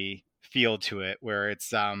trilogy feel to it, where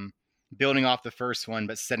it's building off the first one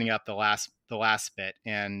but setting up the last bit.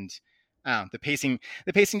 And the pacing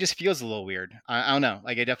just feels a little weird. I don't know,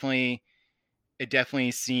 like it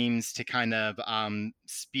definitely seems to kind of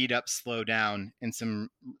speed up, slow down in some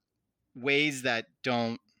ways that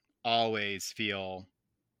don't always feel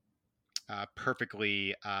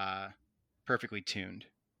perfectly tuned.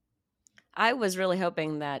 I was really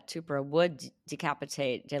hoping that Tupra would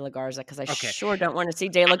decapitate De La Garza because I Okay. sure don't want to see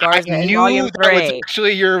De La Garza in knew Volume that was 3.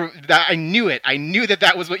 actually I knew it. I knew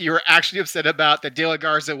that was what you were actually upset about, that De La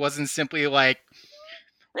Garza wasn't simply like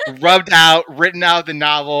rubbed out, written out of the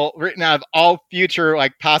novel, written out of all future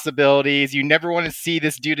like possibilities. You never want to see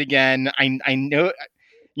this dude again. I know,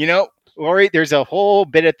 you know, Lori, there's a whole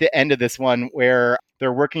bit at the end of this one where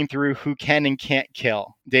they're working through who can and can't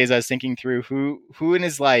kill. Deza is thinking through who in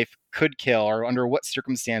his life could kill or under what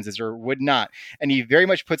circumstances or would not. And he very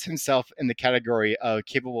much puts himself in the category of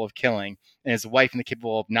capable of killing and his wife in the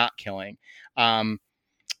capable of not killing.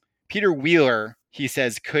 Peter Wheeler, he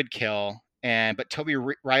says, could kill, but Toby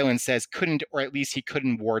Ryland says couldn't, or at least he could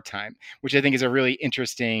in wartime, which I think is a really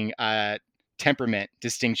interesting temperament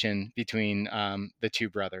distinction between the two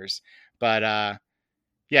brothers. But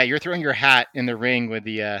yeah, you're throwing your hat in the ring with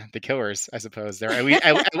the killers, I suppose. There,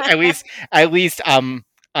 at least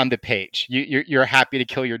on the page, you're happy to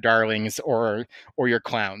kill your darlings or your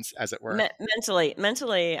clowns, as it were.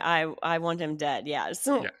 Mentally, I want him dead. Yeah.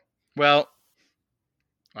 So. Yeah. Well,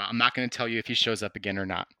 I'm not going to tell you if he shows up again or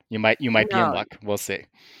not. You might be in luck. We'll see.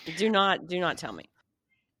 Do not tell me.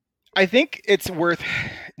 I think it's worth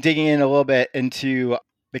digging in a little bit into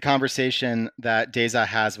the conversation that Deza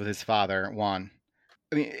has with his father, Juan.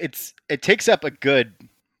 I mean, it takes up a good,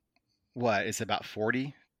 what is it, about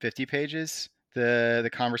 40, 50 pages, the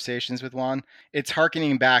conversations with Juan. It's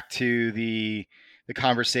harkening back to the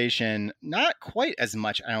conversation, not quite as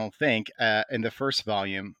much, I don't think, in the first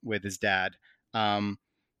volume with his dad.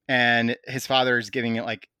 And his father is giving it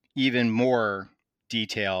like even more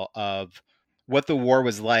detail of what the war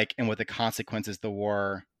was like and what the consequences the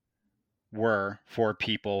war were for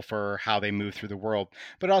people, for how they move through the world,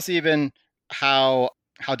 but also even how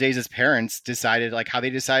Deza's parents decided, like how they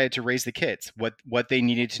decided to raise the kids, what they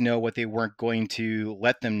needed to know, what they weren't going to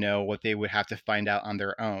let them know, what they would have to find out on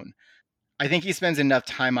their own. I think he spends enough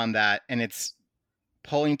time on that, and it's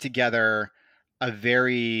pulling together a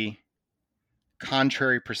very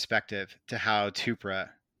contrary perspective to how Tupra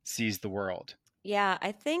sees the world. Yeah,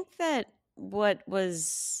 I think that what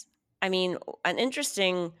was, an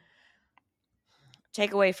interesting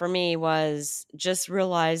takeaway for me was just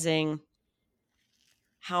realizing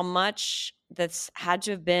how much that's had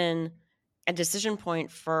to have been a decision point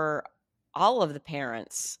for all of the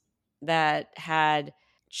parents that had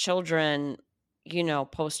children,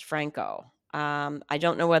 post Franco. I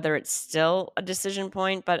don't know whether it's still a decision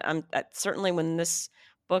point, but certainly when this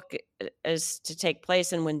book is to take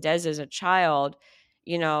place and when Des is a child,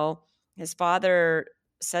 his father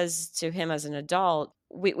says to him as an adult,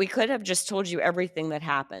 we could have just told you everything that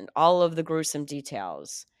happened, all of the gruesome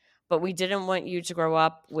details, but we didn't want you to grow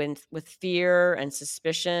up with fear and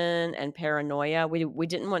suspicion and paranoia. We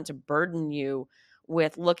didn't want to burden you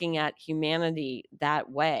with looking at humanity that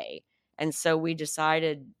way. And so we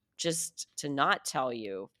decided just to not tell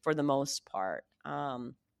you for the most part,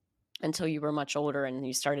 until you were much older and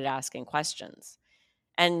you started asking questions.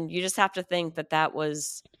 And you just have to think that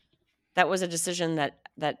was a decision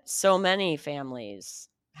that so many families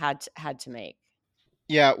had to make.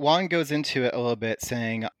 Yeah, Juan goes into it a little bit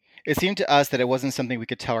saying, it seemed to us that it wasn't something we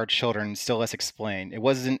could tell our children, still less explain. It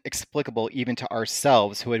wasn't explicable even to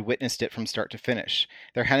ourselves who had witnessed it from start to finish.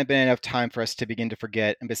 There hadn't been enough time for us to begin to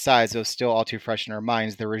forget, and besides, it was still all too fresh in our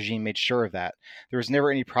minds. The regime made sure of that. There was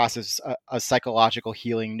never any process of psychological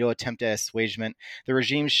healing, no attempt at assuagement. The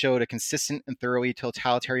regime showed a consistent and thoroughly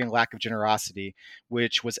totalitarian lack of generosity,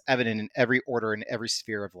 which was evident in every order and every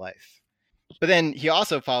sphere of life. But then he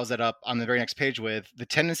also follows that up on the very next page with the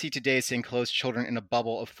tendency today is to enclose children in a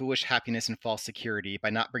bubble of foolish happiness and false security by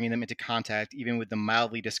not bringing them into contact even with the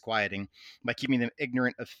mildly disquieting, by keeping them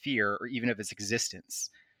ignorant of fear or even of its existence.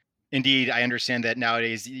 Indeed, I understand that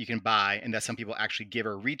nowadays you can buy, and that some people actually give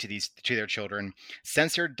or read to their children,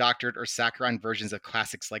 censored, doctored, or saccharine versions of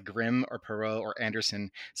classics like Grimm or Perrault or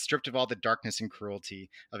Anderson, stripped of all the darkness and cruelty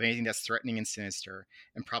of anything that's threatening and sinister,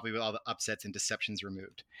 and probably with all the upsets and deceptions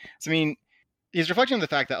removed. So, I mean, he's reflecting on the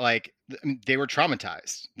fact that they were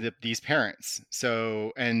traumatized, these parents.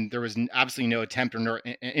 So, and there was absolutely no attempt or no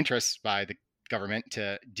interest by the government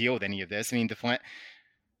to deal with any of this. I mean,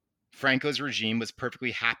 Franco's regime was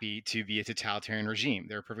perfectly happy to be a totalitarian regime.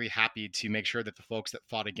 They were perfectly happy to make sure that the folks that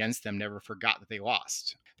fought against them never forgot that they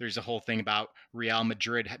lost. There's a whole thing about Real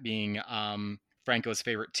Madrid being Franco's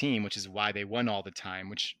favorite team, which is why they won all the time,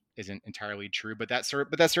 which isn't entirely true. But that sort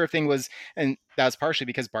of thing was, and that was partially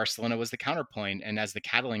because Barcelona was the counterpoint, and as the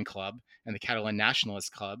Catalan club and the Catalan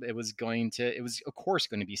nationalist club, it was of course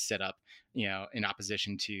going to be set up, in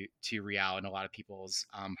opposition to Real in a lot of people's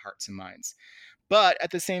hearts and minds. But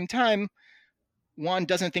at the same time, Juan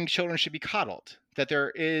doesn't think children should be coddled. That there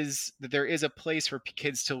is a place for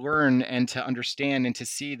kids to learn and to understand and to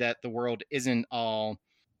see that the world isn't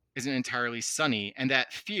entirely sunny, and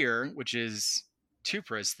that fear, which is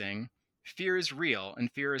Tupra's thing, fear is real,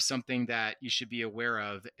 and fear is something that you should be aware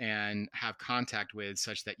of and have contact with,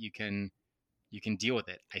 such that you can deal with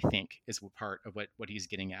it. I think is part of what he's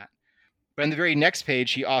getting at. But on the very next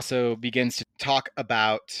page, he also begins to talk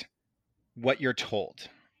about what you're told,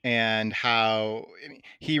 and how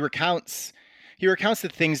he recounts the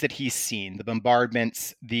things that he's seen, the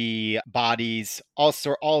bombardments, the bodies,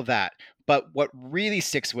 also all of that. But what really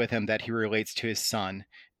sticks with him that he relates to his son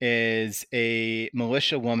is a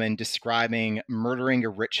militia woman describing murdering a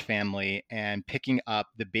rich family and picking up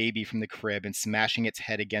the baby from the crib and smashing its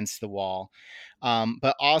head against the wall.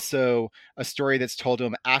 But also a story that's told to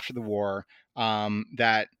him after the war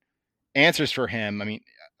that answers for him. I mean,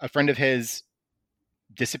 a friend of his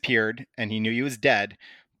disappeared and he knew he was dead,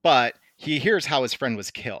 but he hears how his friend was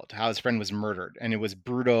killed, how his friend was murdered, and it was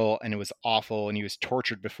brutal and it was awful and he was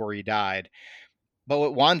tortured before he died. But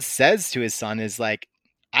what Juan says to his son is like,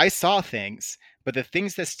 I saw things, but the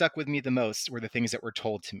things that stuck with me the most were the things that were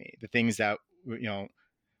told to me. The things that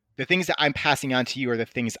I'm passing on to you are the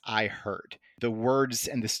things I heard. The words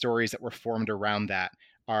and the stories that were formed around that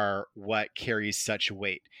are what carries such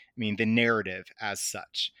weight. I mean, the narrative as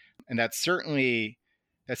such. And that's certainly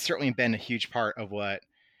been a huge part of what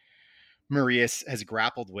Marius has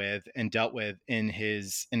grappled with and dealt with in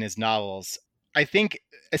his novels. I think,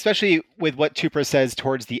 especially with what Tupra says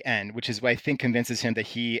towards the end, which is what I think convinces him that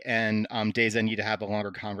he and Deza need to have a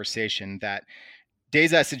longer conversation, that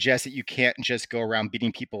Deza suggests that you can't just go around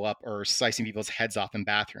beating people up or slicing people's heads off in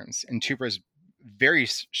bathrooms. And Tupra's very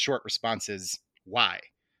short response is, why?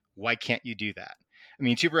 Why can't you do that? I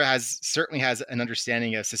mean, Tupra certainly has an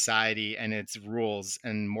understanding of society and its rules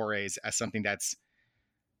and mores as something that's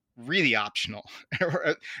really optional,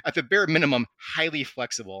 or at the bare minimum, highly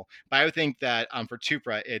flexible. But I would think that for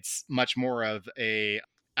Tupra, it's much more of a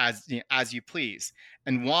as you please.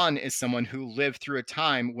 And Juan is someone who lived through a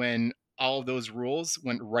time when all of those rules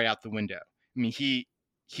went right out the window. I mean, he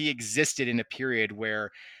existed in a period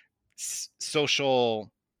where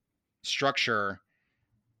social structure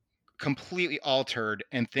completely altered,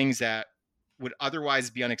 and things that would otherwise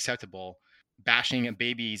be unacceptable, bashing a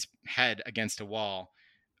baby's head against a wall,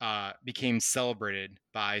 became celebrated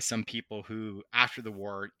by some people who, after the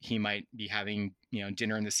war, he might be having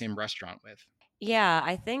dinner in the same restaurant with. Yeah,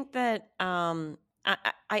 I think that I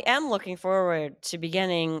am looking forward to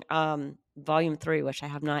beginning volume 3, which I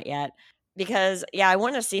have not yet, because I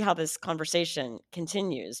want to see how this conversation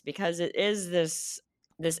continues, because it is this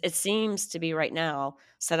it seems to be right now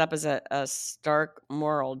set up as a stark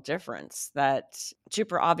moral difference, that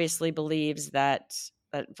Tupra obviously believes that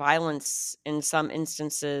violence in some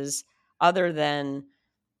instances other than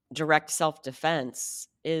direct self-defense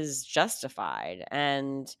is justified,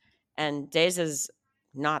 and Deza's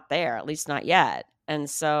not there, at least not yet. And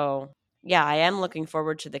so I am looking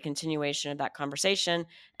forward to the continuation of that conversation,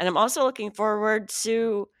 and I'm also looking forward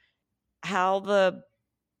to how the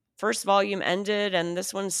first volume ended and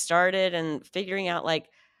this one started, and figuring out like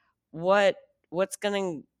what's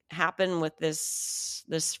going to happen with this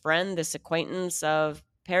friend, this acquaintance of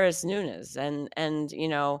Paris Nunes, and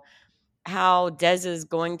how Des is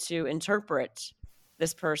going to interpret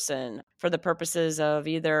this person for the purposes of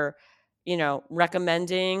either,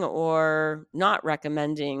 recommending or not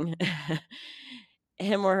recommending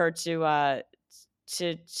him or her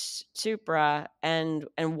Tupra and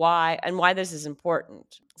why this is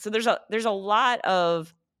important. So there's a lot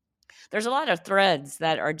of threads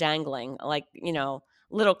that are dangling, like,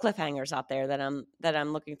 little cliffhangers out there that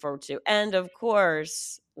I'm looking forward to. And of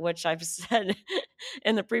course, which I've said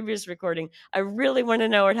in the previous recording, I really want to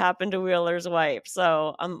know what happened to Wheeler's wife.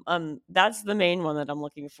 So that's the main one that I'm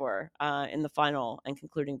looking for in the final and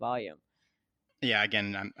concluding volume. Yeah,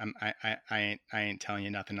 again, I ain't telling you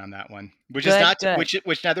nothing on that one, which Good, is not good.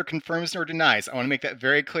 which neither confirms nor denies. I want to make that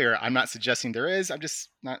very clear. I'm not suggesting there is. I'm just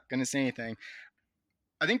not going to say anything.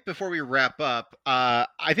 I think before we wrap up,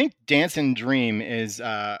 I think Dance and Dream is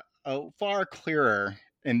far clearer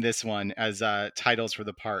in this one as titles for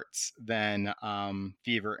the parts than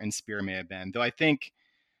Fever and Spear may have been. Though I think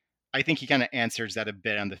he kind of answers that a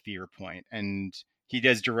bit on the Fever point, and he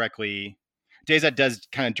does directly. Deza does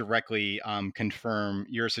kind of directly confirm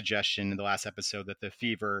your suggestion in the last episode that the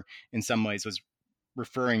Fever, in some ways, was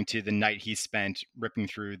referring to the night he spent ripping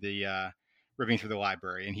through the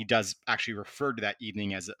library, and he does actually refer to that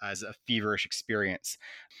evening as a feverish experience.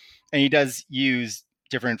 And he does use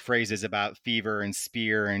different phrases about fever and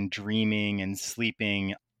spear and dreaming and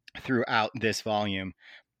sleeping throughout this volume.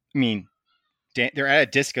 I mean, they're at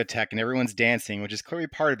a discotheque and everyone's dancing, which is clearly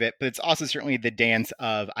part of it, but it's also certainly the dance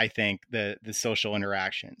of, I think, the social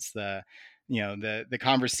interactions. The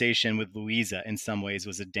conversation with Louisa in some ways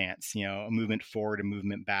was a dance, a movement forward, a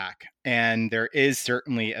movement back. And there is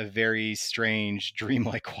certainly a very strange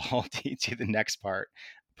dreamlike quality to the next part,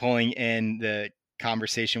 pulling in the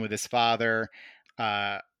conversation with his father.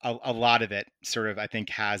 A lot of it sort of, I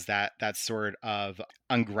think, has that sort of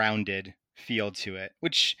ungrounded feel to it,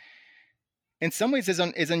 which in some ways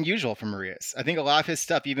is unusual for Marius. I think a lot of his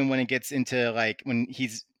stuff, even when it gets into like when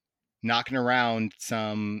he's knocking around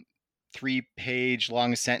some 3-page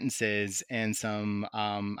long sentences and some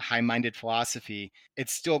high-minded philosophy,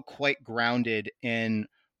 it's still quite grounded in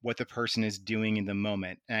what the person is doing in the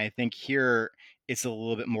moment. And I think here it's a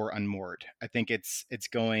little bit more unmoored. I think it's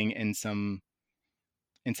going in some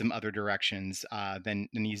other directions than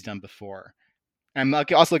he's done before. I'm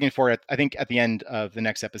also looking forward. I think at the end of the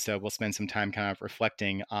next episode, we'll spend some time kind of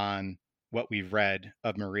reflecting on what we've read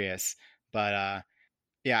of Marius. But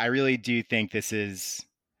yeah, I really do think this is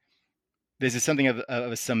something of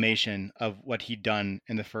a summation of what he'd done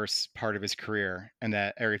in the first part of his career, and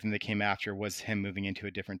that everything that came after was him moving into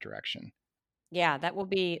a different direction. Yeah, that will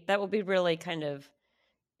be really kind of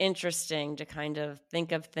interesting to kind of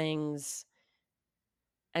think of things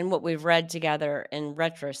and what we've read together in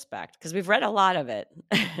retrospect, because we've read a lot of it.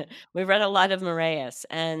 We've read a lot of Marius,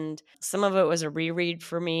 and some of it was a reread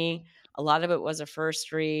for me. A lot of it was a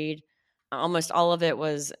first read. Almost all of it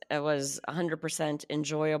was 100%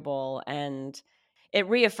 enjoyable, and it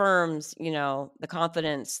reaffirms, the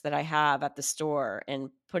confidence that I have at the store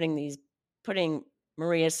in putting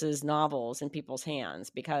Marius's novels in people's hands,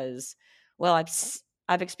 because, well,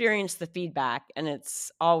 I've experienced the feedback, and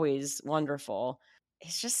it's always wonderful.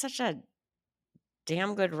 He's just such a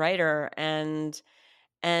damn good writer, and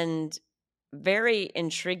very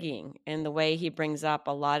intriguing in the way he brings up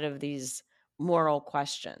a lot of these moral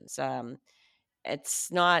questions.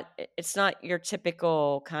 It's not your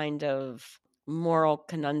typical kind of moral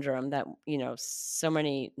conundrum that, so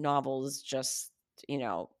many novels just,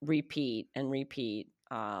 repeat and repeat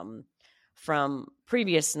from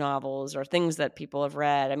previous novels or things that people have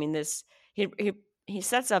read. I mean, this he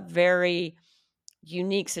sets up very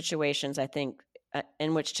unique situations, I think,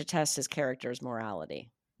 in which to test his character's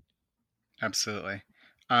morality. Absolutely.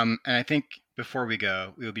 And I think before we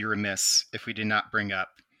go, we would be remiss if we did not bring up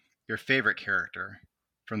your favorite character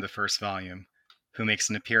from the first volume, who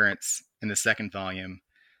makes an appearance in the second volume,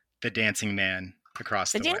 the dancing man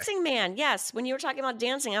across the way. The dancing man, yes. When you were talking about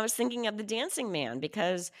dancing, I was thinking of the dancing man,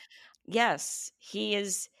 because yes, he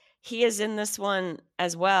is in this one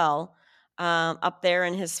as well, up there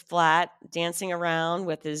in his flat, dancing around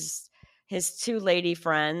with his two lady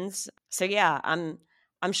friends. So yeah,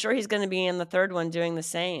 I'm sure he's going to be in the third one doing the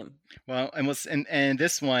same. Well, and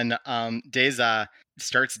this one, Deza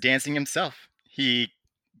starts dancing himself. He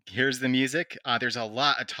hears the music. There's a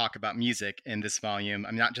lot of talk about music in this volume.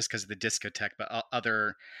 I mean, not just because of the discotheque, but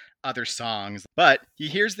other songs. But he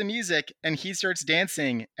hears the music and he starts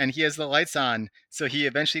dancing, and he has the lights on. So he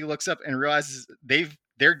eventually looks up and realizes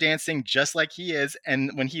they're dancing just like he is.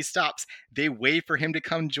 And when he stops, they wait for him to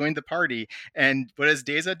come join the party. And what does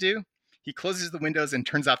Deza do? He closes the windows and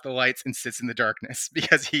turns off the lights and sits in the darkness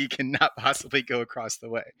because he cannot possibly go across the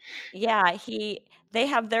way. Yeah, they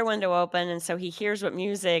have their window open, and so he hears what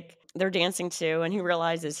music they're dancing to, and he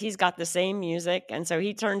realizes he's got the same music, and so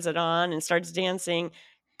he turns it on and starts dancing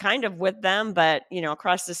kind of with them, but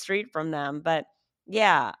across the street from them. But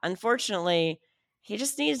yeah, unfortunately, he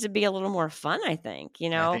just needs to be a little more fun, I think.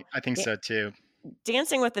 I think Da- so too.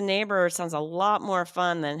 Dancing with the neighbor sounds a lot more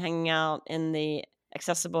fun than hanging out in the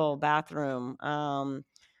accessible bathroom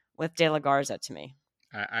with De La Garza to me.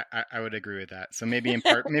 I would agree with that. So maybe in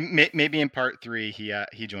part 3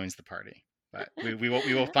 he joins the party, but we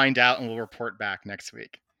will find out and we'll report back next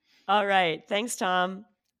week. All right. Thanks, Tom.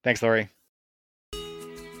 Thanks, Lori.